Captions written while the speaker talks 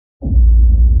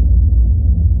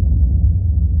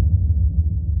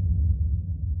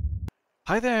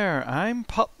Hi there, I'm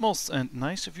Patmos and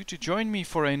nice of you to join me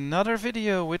for another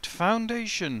video with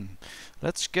Foundation.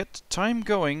 Let's get time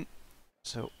going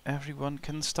so everyone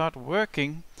can start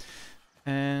working,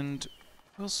 and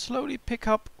we'll slowly pick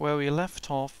up where we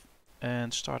left off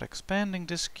and start expanding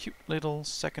this cute little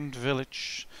second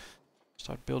village.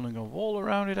 Start building a wall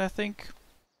around it, I think.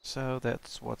 So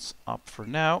that's what's up for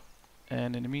now.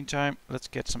 And in the meantime, let's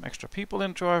get some extra people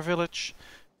into our village,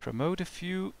 promote a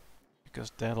few,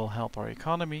 because that'll help our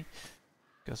economy.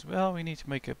 Because, well, we need to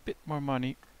make a bit more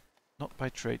money, not by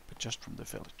trade, but just from the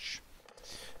village.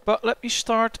 But let me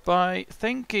start by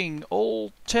thanking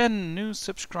all 10 new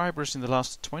subscribers in the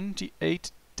last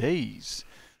 28 days.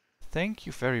 Thank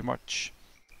you very much.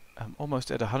 I'm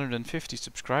almost at 150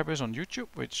 subscribers on YouTube,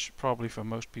 which probably for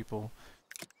most people,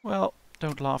 well,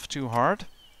 don't laugh too hard.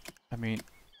 I mean,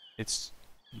 it's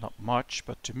not much,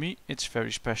 but to me it's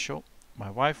very special. My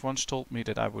wife once told me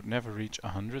that I would never reach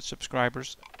 100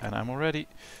 subscribers, and I'm already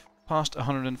past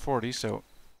 140, so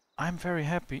I'm very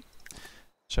happy.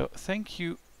 So thank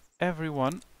you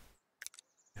everyone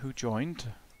who joined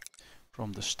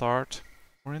from the start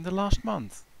or in the last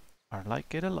month. I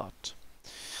like it a lot.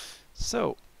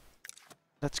 So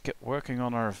let's get working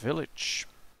on our village.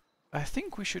 I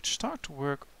think we should start to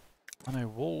work on a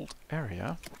walled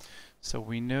area so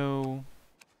we know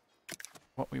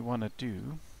what we want to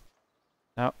do.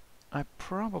 Now, I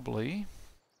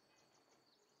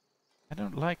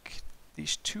don't like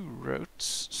these two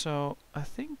roads, so I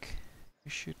think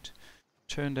we should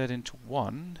turn that into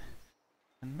one,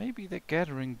 and maybe the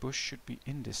gathering bush should be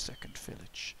in this second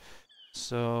village.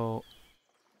 So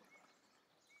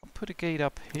I'll put a gate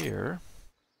up here,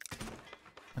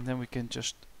 and then we can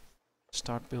just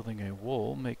start building a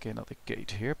wall, make another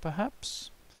gate here perhaps.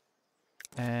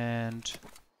 And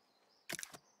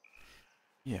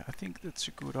yeah, I think that's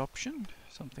a good option.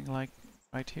 Something like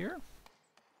right here.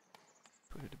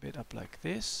 Put it a bit up like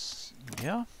this.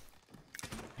 Yeah.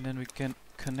 And then we can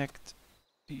connect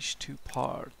these two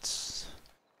parts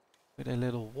with a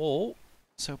little wall.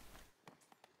 So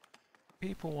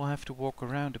people will have to walk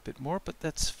around a bit more, but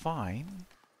that's fine.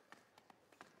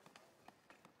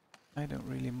 I don't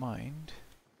really mind.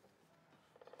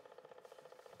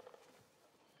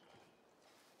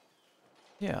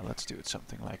 Yeah, let's do it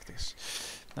something like this.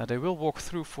 Now they will walk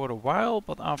through for a while,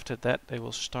 but after that they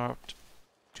will start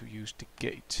to use the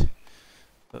gate.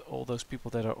 But all those people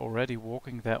that are already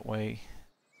walking that way,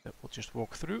 that will just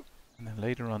walk through, and then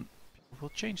later on people will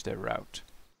change their route.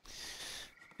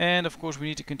 And of course we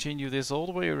need to continue this all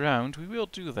the way around. We will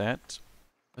do that,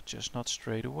 but just not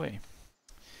straight away.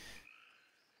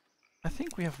 I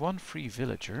think we have one free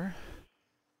villager.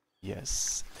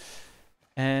 Yes.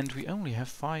 And we only have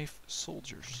 5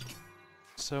 soldiers.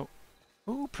 So,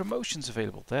 ooh, promotions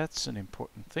available. That's an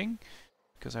important thing,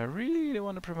 because I really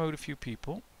want to promote a few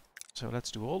people. So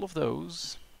let's do all of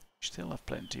those. We still have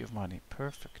plenty of money.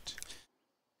 Perfect.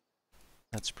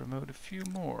 Let's promote a few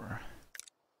more.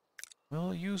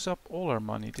 We'll use up all our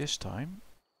money this time,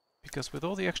 because with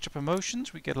all the extra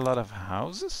promotions we get a lot of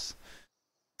houses,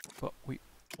 but we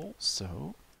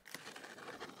also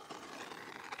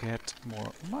get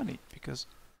more money, because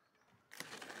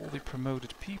all the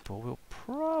promoted people will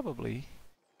probably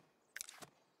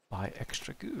buy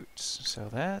extra goods, so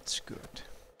that's good.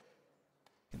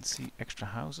 You can see extra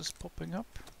houses popping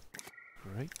up.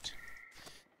 Great.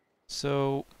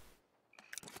 So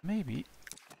maybe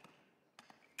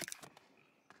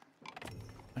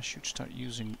I should start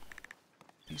using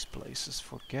these places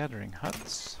for gathering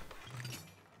huts.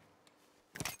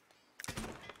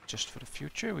 Just for the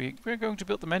future. We're going to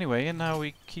build them anyway, and now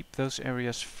we keep those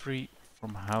areas free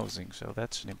from housing, so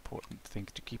that's an important thing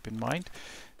to keep in mind.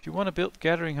 If you want to build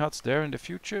gathering huts there in the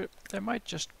future, they might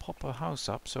just pop a house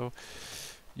up, so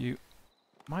you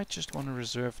might just want to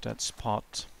reserve that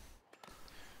spot,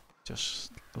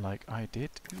 just like I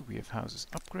did. Ooh, we have houses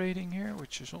upgrading here,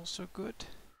 which is also good.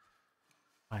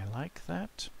 I like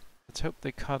that. Let's hope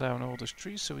they cut down all those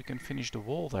trees so we can finish the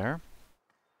wall there.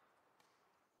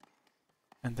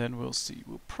 And then we'll see.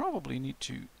 We'll probably need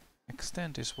to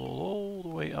extend this wall all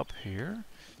the way up here.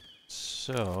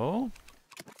 So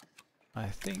I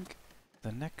think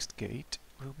the next gate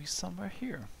will be somewhere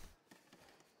here.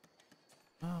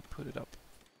 I'll put it up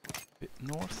a bit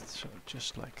north, so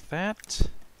just like that.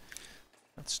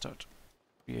 Let's start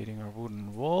creating our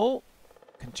wooden wall.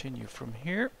 Continue from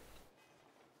here.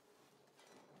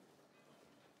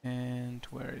 And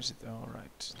where is it? All right,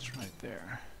 it's right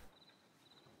there.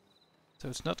 So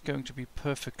it's not going to be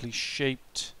perfectly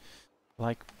shaped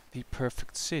like the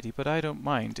perfect city, but I don't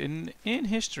mind. In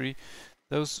history,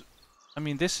 those I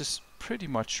mean, this is pretty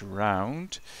much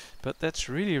round, but that's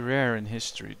really rare in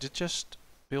history. To just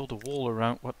build a wall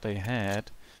around what they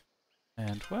had.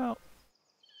 And, well,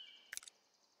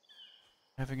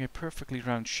 having a perfectly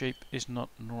round shape is not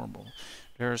normal.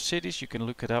 There are cities, you can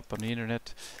look it up on the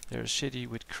internet, there are cities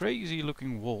with crazy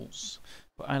looking walls.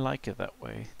 But I like it that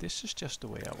way. This is just the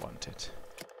way I want it.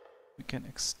 We can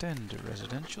extend the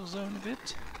residential zone a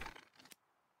bit.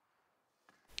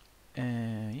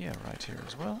 Yeah, right here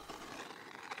as well.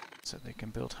 So they can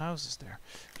build houses there.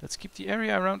 Let's keep the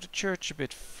area around the church a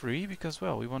bit free, because,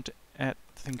 well, we want to add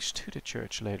things to the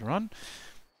church later on.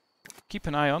 Keep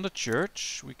an eye on the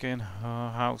church. We can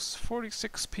house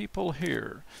 46 people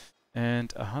here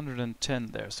and 110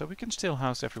 there. So we can still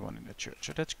house everyone in the church.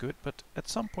 So that's good, but at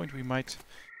some point we might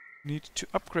need to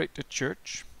upgrade the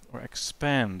church or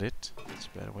expand it. That's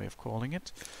a better way of calling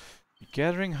it. The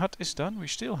gathering hut is done. We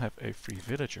still have a free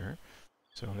villager.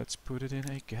 So let's put it in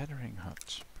a gathering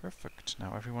hut. Perfect.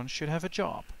 Now everyone should have a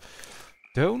job.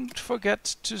 Don't forget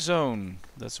to zone.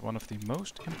 That's one of the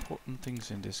most important things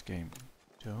in this game.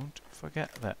 Don't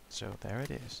forget that. So there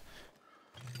it is.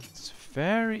 It's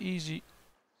very easy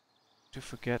to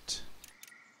forget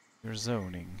your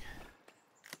zoning.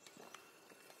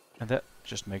 And that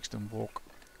just makes them walk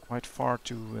quite far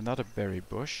to another berry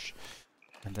bush.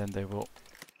 And then they will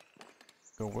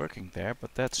go working there,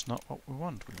 but that's not what we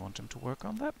want. We want them to work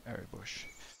on that berry bush.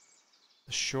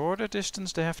 The shorter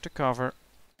distance they have to cover,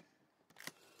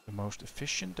 the most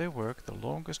efficient they work, the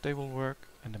longest they will work,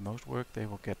 and the most work they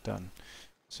will get done.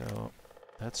 So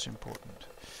that's important.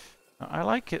 Now, I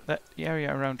like it that the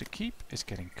area around the keep is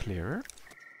getting clearer.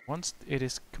 Once it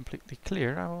is completely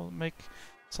clear, I will make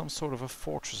some sort of a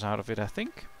fortress out of it, I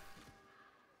think.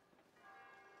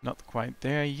 Not quite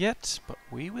there yet, but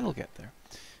we will get there.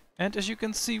 And as you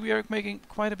can see, we are making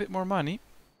quite a bit more money.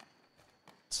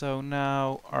 So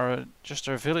now our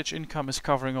village income is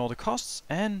covering all the costs,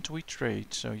 and we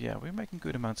trade. So yeah, we're making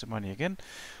good amounts of money again,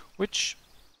 which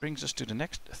brings us to the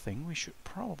next thing. We should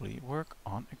probably work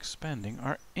on expanding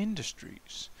our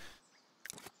industries.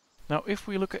 Now if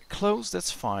we look at clothes,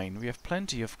 that's fine. We have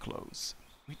plenty of clothes.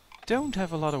 We don't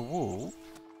have a lot of wool,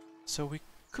 so we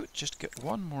could just get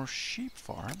one more sheep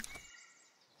farm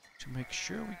to make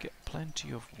sure we get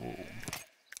plenty of wool.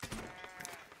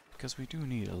 Because we do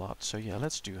need a lot. So yeah,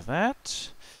 let's do that.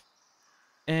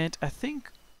 And I think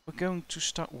we're going to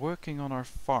start working on our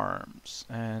farms.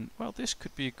 And well, this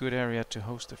could be a good area to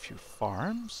host a few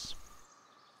farms.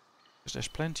 Because there's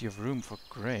plenty of room for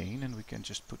grain and we can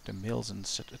just put the mills and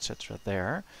etc.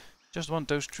 there. Just want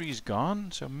those trees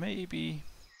gone, so maybe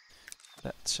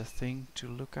that's a thing to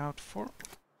look out for.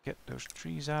 Get those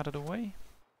trees out of the way.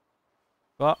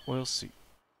 But we'll see.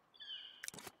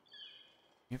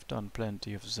 You've done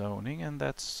plenty of zoning and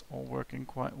that's all working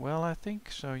quite well, I think.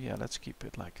 So yeah, let's keep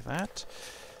it like that.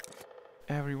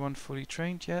 Everyone fully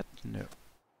trained yet? No.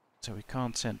 So we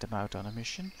can't send them out on a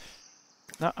mission.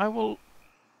 Now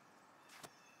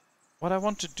what I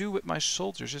want to do with my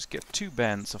soldiers is get 2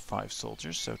 bands of 5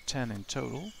 soldiers, so 10 in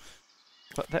total.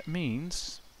 But that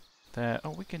means that,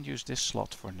 oh, we can use this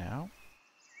slot for now.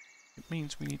 It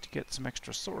means we need to get some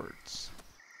extra swords.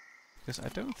 Because I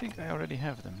don't think I already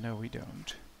have them. No, we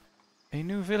don't. A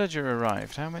new villager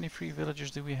arrived. How many free villagers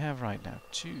do we have right now?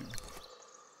 2.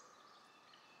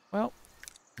 Well,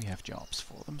 we have jobs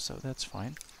for them, so that's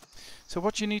fine. So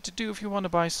what you need to do if you want to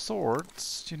buy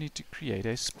swords, you need to create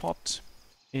a spot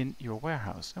in your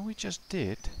warehouse. And we just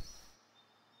did.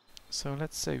 So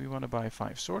let's say we want to buy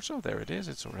 5 swords. Oh, there it is.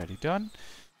 It's already done.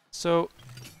 So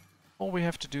all we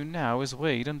have to do now is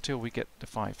wait until we get the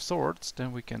 5 swords,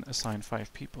 then we can assign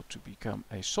 5 people to become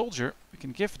a soldier. We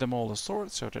can give them all a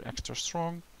sword so they're extra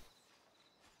strong.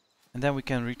 And then we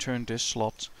can return this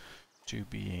slot to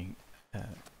being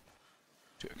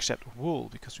to accept wool,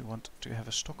 because we want to have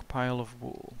a stockpile of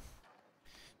wool.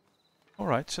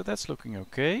 Alright, so that's looking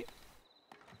okay.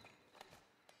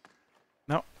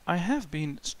 Now, I have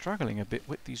been struggling a bit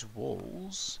with these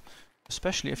walls.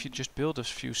 Especially if you just build a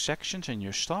few sections and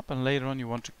you stop and later on you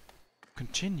want to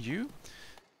continue,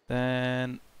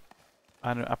 then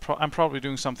I don't know, I'm probably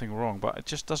doing something wrong, but it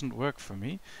just doesn't work for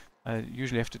me. I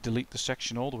usually have to delete the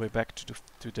section all the way back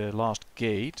to the last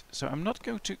gate. So I'm not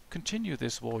going to continue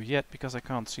this wall yet because I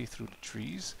can't see through the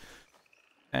trees.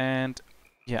 And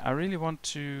yeah, I really want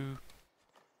to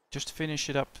just finish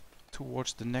it up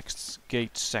towards the next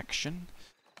gate section.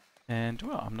 And,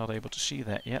 well, I'm not able to see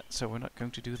that yet, so we're not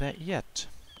going to do that yet.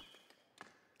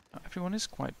 Everyone is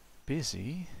quite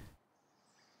busy.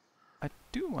 I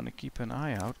do want to keep an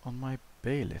eye out on my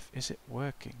bailiff. Is it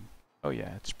working? Oh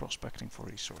yeah, it's prospecting for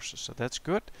resources, so that's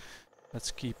good. Let's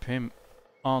keep him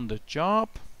on the job.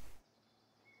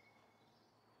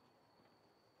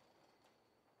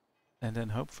 And then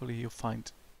hopefully you'll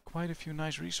find quite a few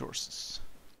nice resources.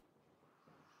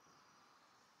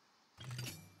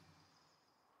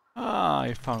 Ah,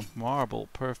 I found marble.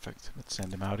 Perfect. Let's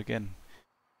send him out again.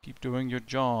 Keep doing your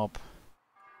job.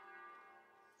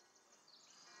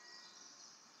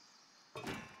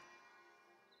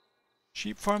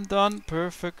 Sheep farm done.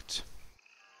 Perfect.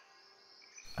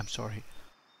 I'm sorry.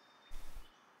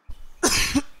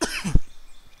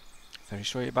 Very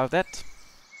sorry about that.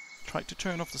 Tried to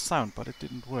turn off the sound, but it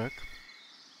didn't work.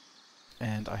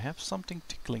 And I have something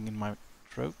tickling in my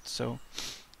throat, so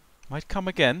might come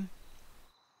again.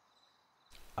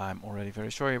 I'm already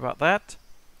very sorry about that.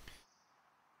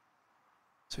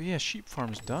 So yeah, sheep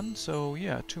farm is done. So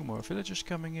yeah, 2 more villagers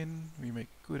coming in. We make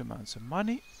good amounts of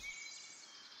money.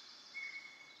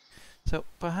 So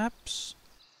perhaps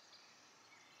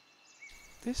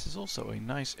this is also a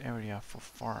nice area for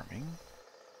farming.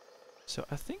 So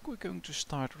I think we're going to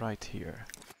start right here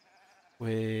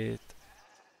with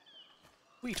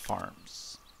wheat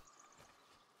farms.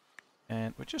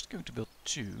 And we're just going to build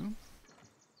 2,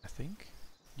 I think.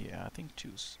 Yeah, I think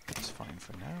 2's fine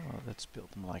for now. Well, let's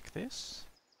build them like this.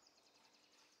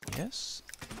 Yes.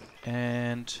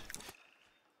 And,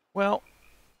 well,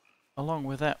 along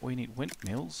with that we need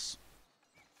windmills.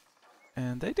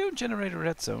 And they don't generate a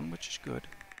red zone, which is good.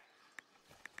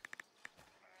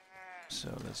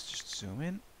 So let's just zoom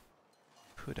in.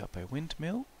 Put up a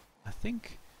windmill. I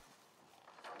think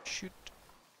should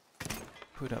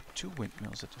put up 2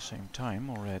 windmills at the same time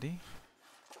already.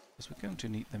 Because we're going to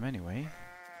need them anyway.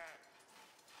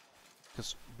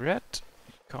 Because bread,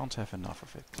 you can't have enough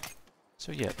of it.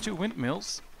 So yeah, 2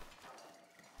 windmills.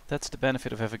 That's the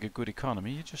benefit of having a good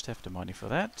economy. You just have the money for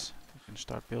that. You can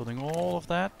start building all of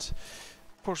that.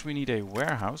 Of course we need a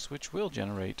warehouse which will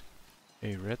generate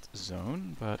a red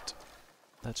zone, but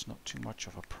that's not too much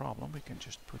of a problem. We can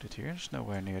just put it here. It's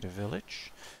nowhere near the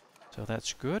village. So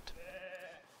that's good.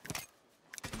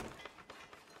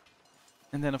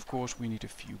 And then of course we need a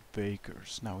few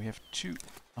bakers. Now we have 2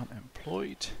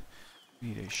 unemployed. We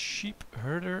need a sheep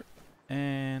herder.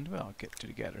 And well, get to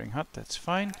the gathering hut, that's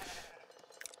fine.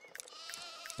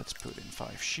 Let's put in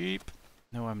 5 sheep.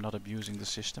 No, I'm not abusing the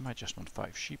system, I just want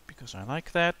 5 sheep because I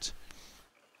like that.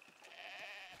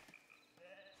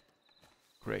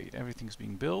 Great, everything's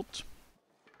being built.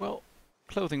 Well,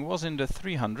 clothing was in the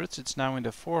 300s, it's now in the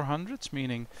 400s,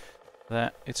 meaning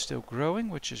that it's still growing,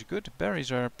 which is good.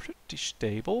 Berries are pretty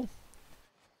stable.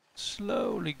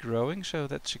 Slowly growing, so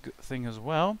that's a good thing as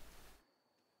well.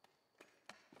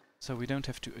 So we don't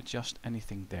have to adjust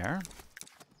anything there.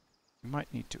 We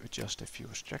might need to adjust a few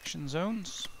extraction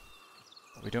zones.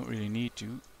 We don't really need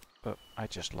to, but I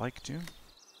just like to.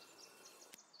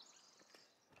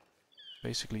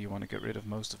 Basically you want to get rid of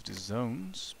most of the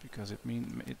zones, because it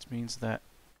means that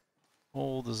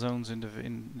all the zones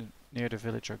near the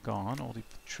village are gone, all the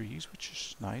trees, which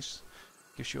is nice.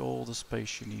 Gives you all the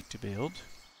space you need to build.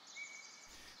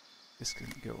 This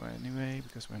can go anyway,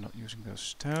 because we're not using those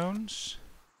stones.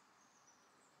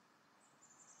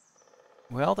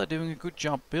 Well, they're doing a good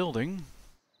job building.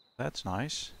 That's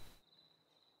nice.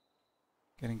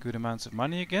 Getting good amounts of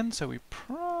money again, so we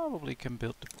probably can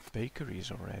build the bakeries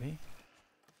already.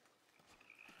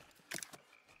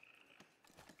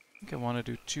 I think I want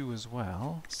to do 2 as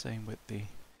well. Same with the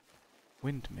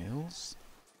windmills.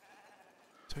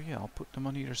 So yeah, I'll put them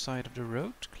on either side of the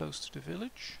road, close to the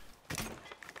village.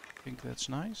 I think that's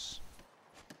nice.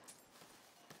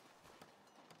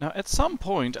 Now at some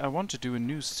point I want to do a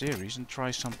new series and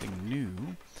try something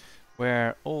new,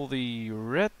 where all the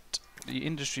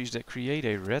industries that create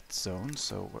a red zone,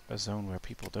 so a zone where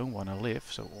people don't want to live,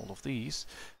 so all of these,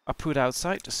 are put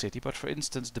outside the city. But for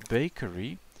instance the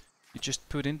bakery, you just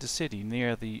put in the city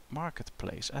near the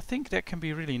marketplace. I think that can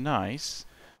be really nice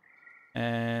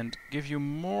and give you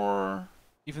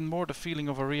even more the feeling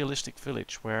of a realistic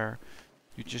village, where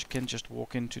you can just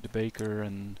walk into the baker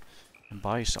and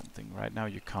buy something. Right now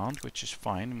you can't, which is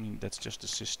fine. I mean, that's just the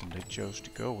system they chose to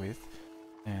go with,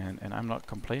 and I'm not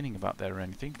complaining about that or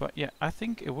anything. But yeah, I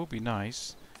think it would be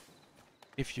nice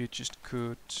if you just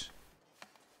could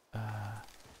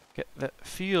get that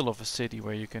feel of a city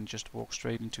where you can just walk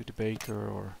straight into the baker,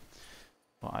 or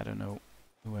well, I don't know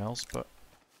who else, but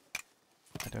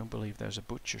I don't believe there's a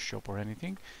butcher shop or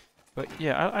anything. But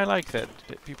yeah, I like that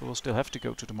people will still have to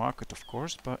go to the market, of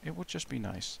course, but it would just be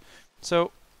nice.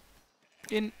 So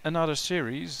in another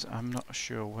series, I'm not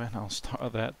sure when I'll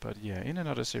start that, but yeah, in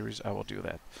another series I will do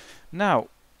that. Now,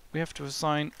 we have to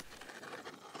assign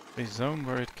a zone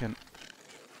where it can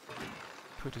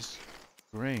put its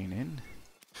grain in.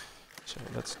 So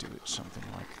let's do something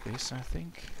like this, I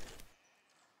think.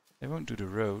 They won't do the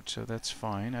road, so that's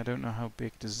fine. I don't know how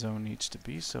big the zone needs to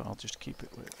be, so I'll just keep it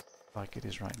with like it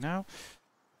is right now.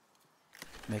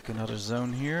 Make another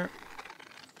zone here.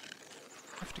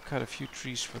 I have to cut a few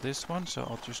trees for this one, so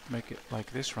I'll just make it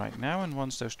like this right now, and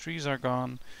once those trees are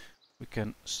gone, we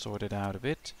can sort it out a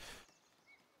bit.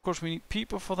 Of course, we need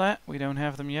people for that. We don't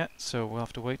have them yet, so we'll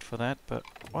have to wait for that, but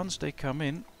once they come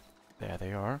in, there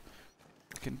they are,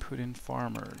 we can put in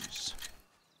farmers.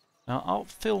 Now I'll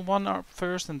fill one up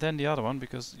first and then the other one,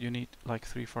 because you need like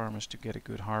 3 farmers to get a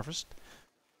good harvest.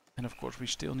 And of course we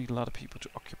still need a lot of people to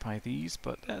occupy these,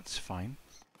 but that's fine.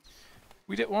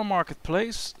 We did one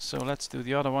marketplace, so let's do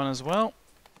the other one as well.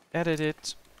 Edit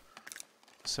it,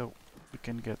 so we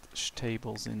can get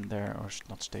stables in there, or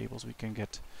not stables, we can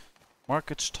get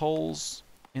market stalls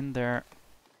in there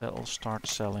that'll start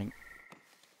selling.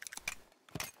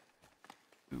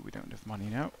 Ooh, we don't have money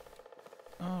now.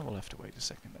 Oh, we'll have to wait a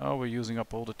second. Oh, we're using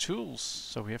up all the tools,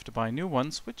 so we have to buy new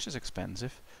ones, which is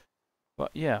expensive.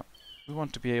 But yeah, we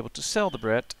want to be able to sell the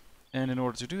bread, and in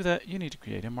order to do that, you need to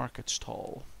create a market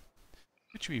stall,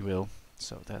 which we will,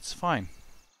 so that's fine.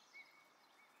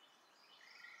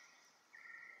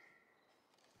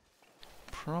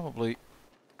 Probably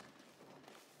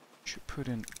should put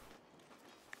in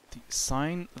the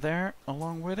sign there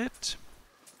along with it.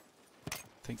 I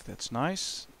think that's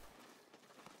nice.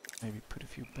 Maybe put a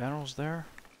few barrels there.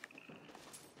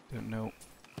 Don't know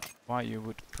why you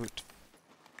would put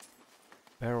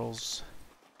barrels,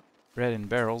 bread in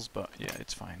barrels, but yeah,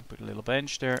 it's fine. Put a little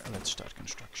bench there. Let's start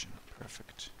construction.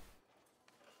 Perfect.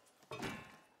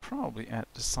 Probably add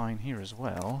the sign here as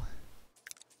well,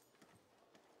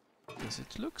 because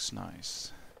it looks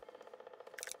nice.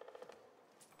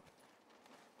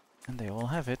 And they all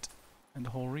have it. And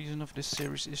the whole reason of this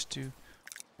series is to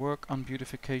work on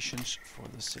beautifications for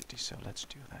the city. So let's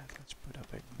do that. Let's put up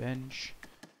a bench.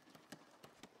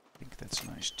 I think that's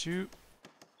nice too.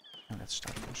 And let's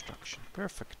start construction.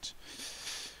 Perfect.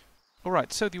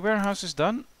 Alright, so the warehouse is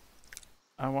done.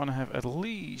 I want to have at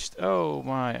least... Oh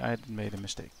my, I made a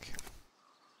mistake.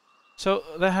 So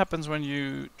that happens when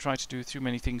you try to do too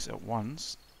many things at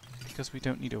once. Because we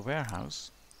don't need a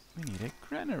warehouse. We need a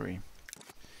granary.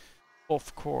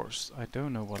 Of course, I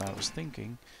don't know what I was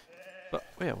thinking. But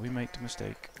yeah, we made the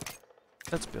mistake.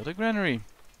 Let's build a granary.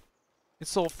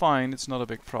 It's all fine, it's not a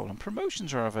big problem.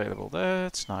 Promotions are available,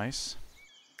 that's nice.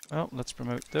 Well, let's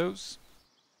promote those.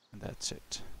 And that's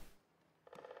it.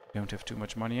 Don't have too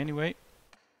much money anyway.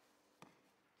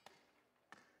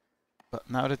 But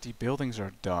now that the buildings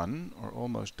are done, or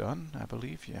almost done, I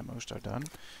believe. Yeah, most are done.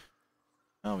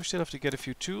 Well, we still have to get a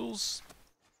few tools.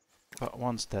 But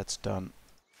once that's done,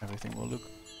 everything will look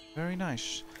very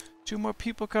nice. 2 more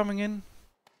people coming in.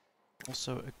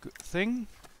 Also a good thing.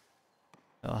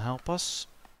 They'll help us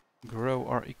grow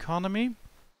our economy.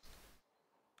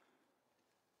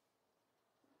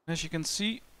 As you can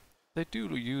see, they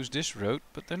do use this road,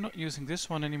 but they're not using this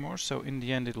one anymore, so in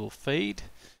the end it will fade.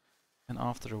 And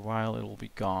after a while it will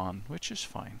be gone, which is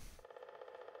fine.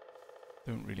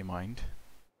 Don't really mind.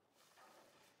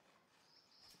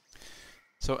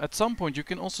 So at some point you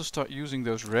can also start using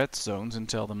those red zones and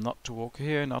tell them not to walk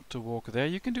here, not to walk there.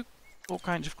 You can do all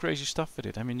kinds of crazy stuff with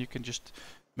it. I mean, you can just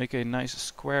make a nice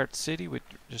squared city with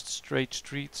just straight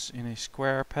streets in a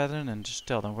square pattern and just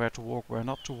tell them where to walk, where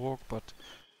not to walk, but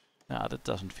nah, that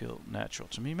doesn't feel natural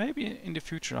to me. Maybe in the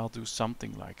future I'll do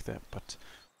something like that, but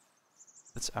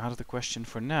that's out of the question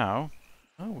for now.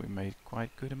 Oh, we made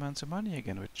quite good amounts of money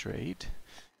again with trade.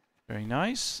 Very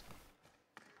nice.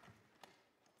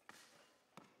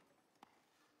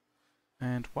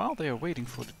 And while they are waiting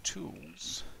for the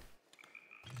tools,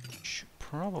 we should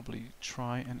probably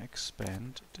try and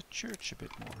expand the church a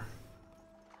bit more.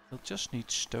 We'll just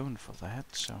need stone for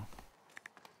that, so...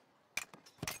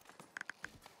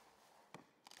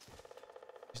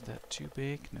 Is that too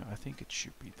big? No, I think it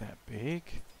should be that big.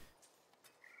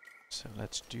 So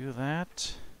let's do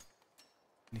that.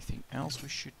 Anything else we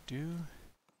should do?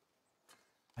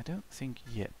 I don't think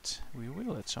yet. We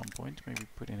will at some point, maybe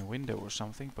put in a window or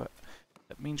something, but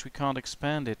that means we can't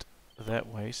expand it that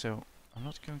way, so I'm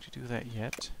not going to do that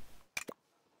yet.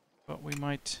 But we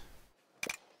might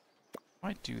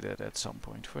do that at some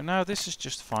point. For now this is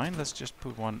just fine. Let's just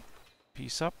put one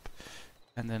piece up,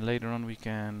 and then later on we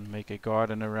can make a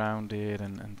garden around it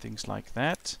and things like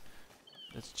that.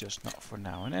 That's just not for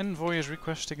now. An envoy is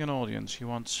requesting an audience. He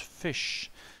wants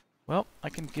fish. Well, I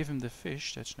can give him the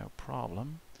fish, that's no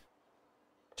problem.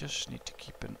 Just need to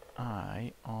keep an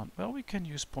eye on... Well, we can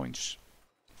use points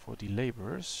for the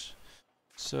laborers.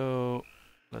 So,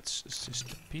 let's assist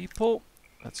the people.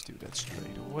 Let's do that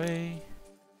straight away.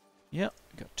 Yeah,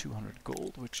 got 200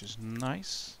 gold, which is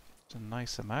nice. It's a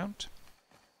nice amount.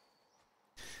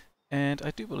 And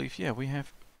I do believe, yeah, we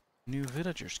have new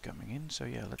villagers coming in. So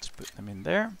yeah, let's put them in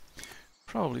there.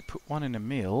 Probably put one in a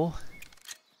mill.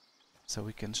 So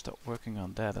we can start working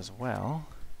on that as well.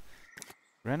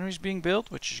 Granary's being built,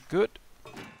 which is good.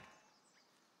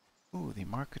 Ooh, the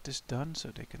market is done, so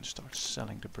they can start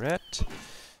selling the bread.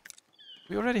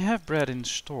 We already have bread in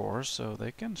store, so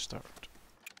they can start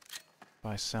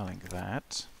by selling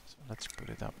that. So let's put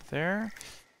it up there.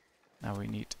 Now we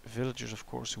need villagers, of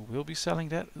course, who will be selling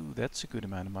that. Ooh, that's a good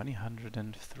amount of money,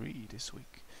 103 this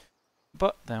week.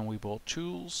 But then we bought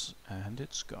tools, and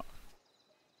it's gone.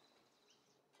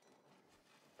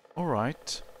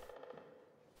 Alright.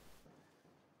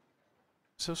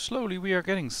 So slowly we are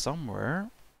getting somewhere.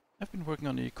 I've been working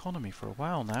on the economy for a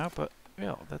while now, but,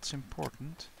 well, that's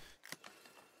important.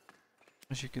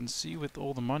 As you can see, with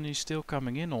all the money still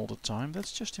coming in all the time,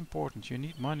 that's just important. You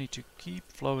need money to keep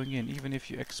flowing in, even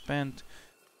if you expand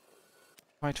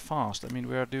quite fast. I mean,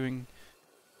 we are doing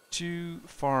 2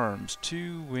 farms,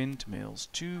 2 windmills,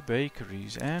 2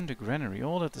 bakeries, and a granary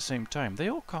all at the same time. They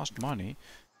all cost money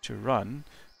to run,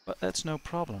 but that's no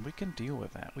problem. We can deal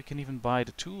with that. We can even buy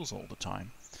the tools all the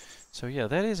time. So yeah,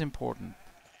 that is important.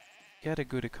 Get a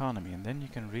good economy, and then you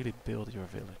can really build your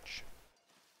village.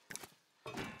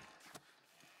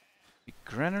 The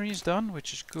granary is done,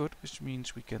 which is good, which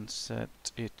means we can set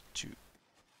it to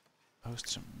host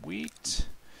some wheat,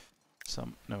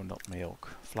 some, no, not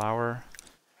milk, flour,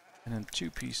 and then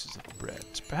 2 pieces of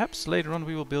bread. Perhaps later on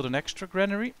we will build an extra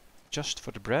granary, just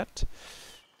for the bread,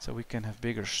 so we can have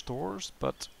bigger stores,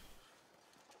 but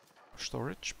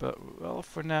storage, but well,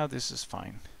 for now this is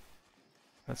fine.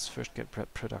 Let's first get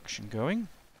bread production going.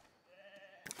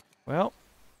 Well,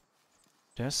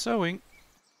 they're sowing.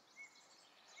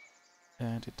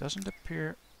 And it doesn't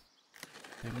appear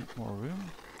they need more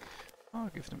room. I'll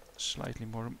give them slightly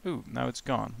more room. Ooh, now it's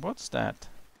gone. What's that?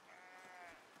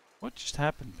 What just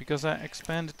happened? Because I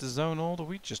expanded the zone, all the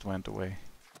wheat just went away.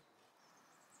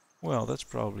 Well, that's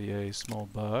probably a small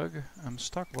bug. I'm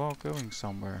stuck while going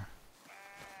somewhere.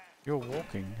 You're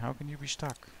walking. How can you be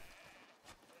stuck?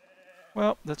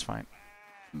 Well, that's fine.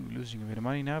 Ooh, losing a bit of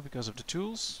money now because of the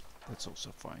tools. That's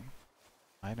also fine.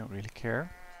 I don't really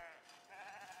care.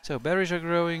 So berries are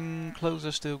growing, clothes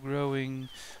are still growing,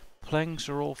 planks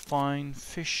are all fine,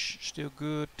 fish still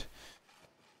good.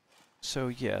 So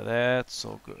yeah, that's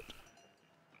all good.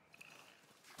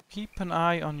 Keep an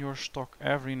eye on your stock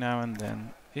every now and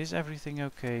then. Is everything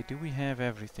okay? Do we have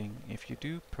everything? If you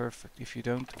do, perfect. If you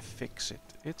don't, fix it.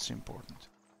 It's important.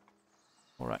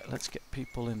 Alright, let's get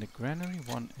people in the granary.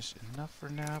 1 is enough for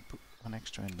now. Put 1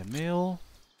 extra in the mill,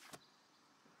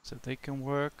 so they can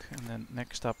work. And then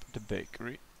next up, the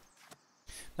bakery.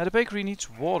 Now the bakery needs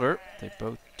water. They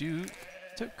both do.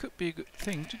 So it could be a good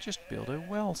thing to just build a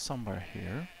well somewhere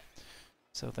here,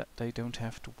 so that they don't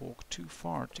have to walk too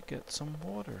far to get some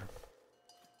water.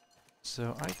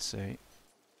 So I'd say,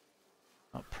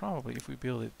 probably if we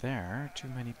build it there, too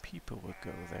many people will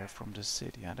go there from the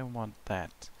city. I don't want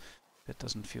that. That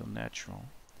doesn't feel natural.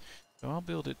 So I'll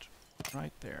build it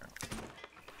right there.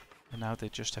 And now they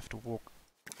just have to walk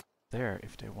there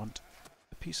if they want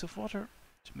a piece of water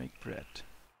to make bread.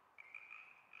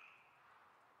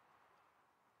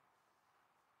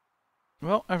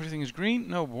 Well, everything is green,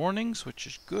 no warnings, which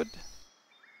is good.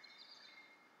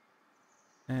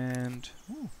 And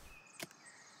ooh,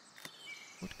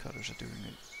 woodcutters are doing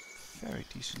a very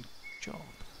decent job.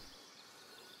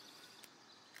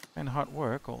 And hard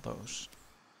work, all those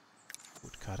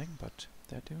wood cutting, but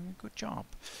they're doing a good job.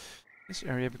 This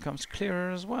area becomes clearer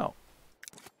as well.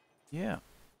 Yeah,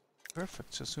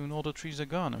 perfect. So soon all the trees are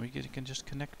gone and we can just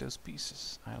connect those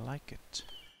pieces. I like it.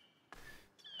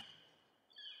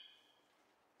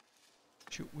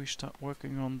 Should we start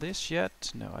working on this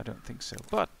yet? No, I don't think so.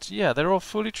 But yeah, they're all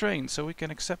fully trained, so we can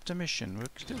accept a mission. We'll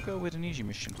still go with an easy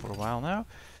mission for a while now.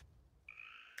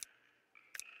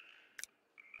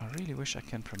 I really wish I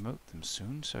can promote them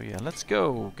soon, so yeah, let's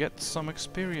go, get some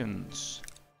experience.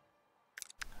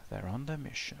 They're on their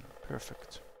mission,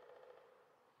 perfect.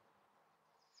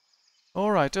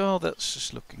 Alright, oh, that's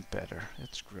just looking better,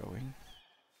 it's growing.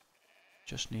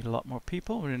 Just need a lot more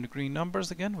people, we're in the green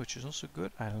numbers again, which is also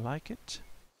good, I like it.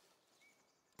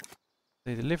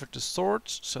 They delivered the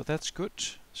swords, so that's good.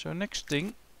 So next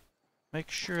thing,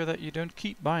 make sure that you don't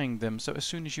keep buying them, so as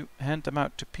soon as you hand them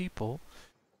out to people,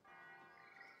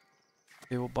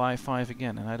 they will buy 5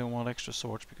 again, and I don't want extra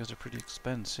swords because they're pretty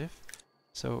expensive.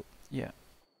 So, yeah.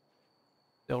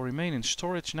 They'll remain in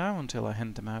storage now until I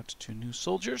hand them out to new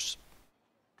soldiers.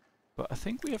 But I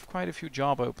think we have quite a few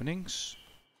job openings.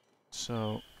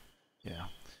 So, yeah.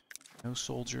 No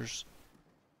soldiers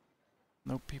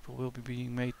No people will be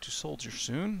being made to soldiers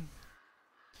soon.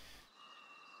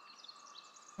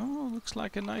 Oh, looks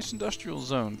like a nice industrial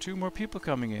zone. 2 more people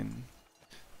coming in.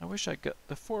 I wish I got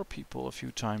the 4 people a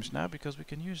few times now, because we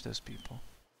can use those people.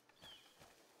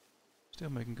 Still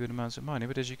making good amounts of money,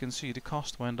 but as you can see, the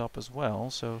cost went up as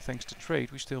well, so thanks to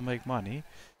trade we still make money.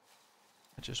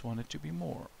 I just want it to be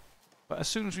more. But as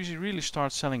soon as we really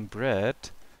start selling bread,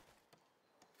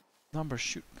 numbers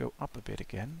should go up a bit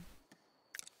again.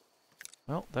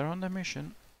 Well, they're on their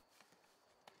mission,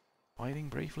 fighting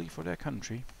bravely for their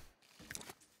country.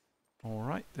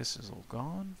 Alright, this is all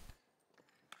gone.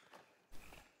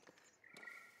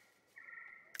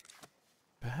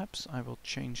 Perhaps I will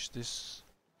change this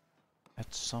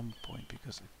at some point,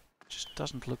 because it just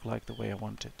doesn't look like the way I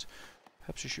want it.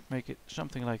 Perhaps you should make it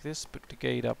something like this, put the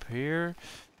gate up here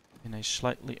in a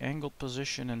slightly angled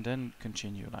position and then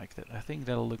continue like that. I think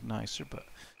that'll look nicer, but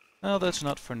no, that's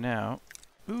not for now.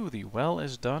 Ooh, the well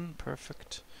is done,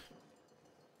 perfect.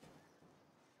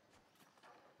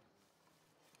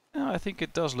 Now I think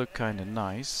it does look kinda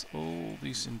nice. All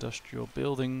these industrial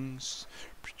buildings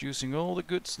producing all the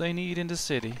goods they need in the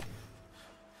city.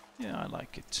 Yeah, I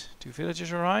like it. 2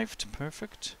 villagers arrived.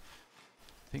 Perfect.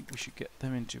 I think we should get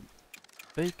them into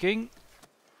baking.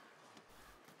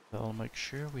 I'll make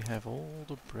sure we have all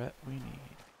the bread we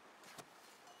need.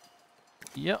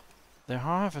 Yep, they're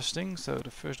harvesting, so the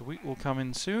first wheat will come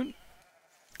in soon.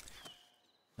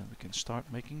 Then we can start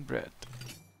making bread.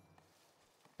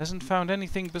 Hasn't found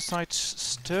anything besides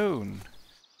stone.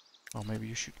 Well, maybe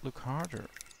you should look harder.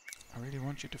 I really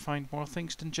want you to find more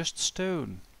things than just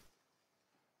stone.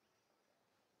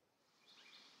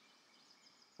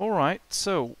 Alright,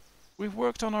 so we've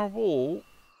worked on our wall.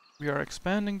 We are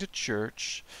expanding the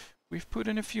church. We've put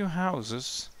in a few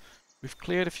houses. We've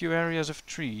cleared a few areas of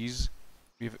trees.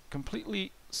 We've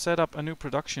completely set up a new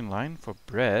production line for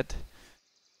bread.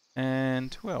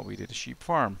 And, well, we did a sheep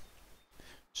farm.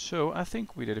 So I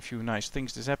think we did a few nice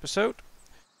things this episode.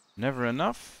 Never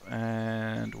enough.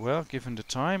 And, well, given the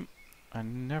time, I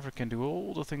never can do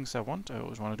all the things I want. I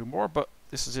always want to do more, but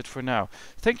this is it for now.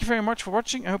 Thank you very much for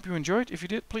watching. I hope you enjoyed. If you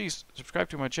did, please subscribe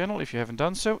to my channel if you haven't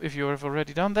done so. If you have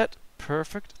already done that,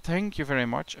 perfect. Thank you very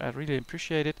much. I really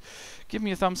appreciate it. Give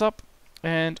me a thumbs up.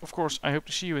 And, of course, I hope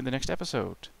to see you in the next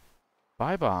episode.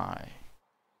 Bye-bye.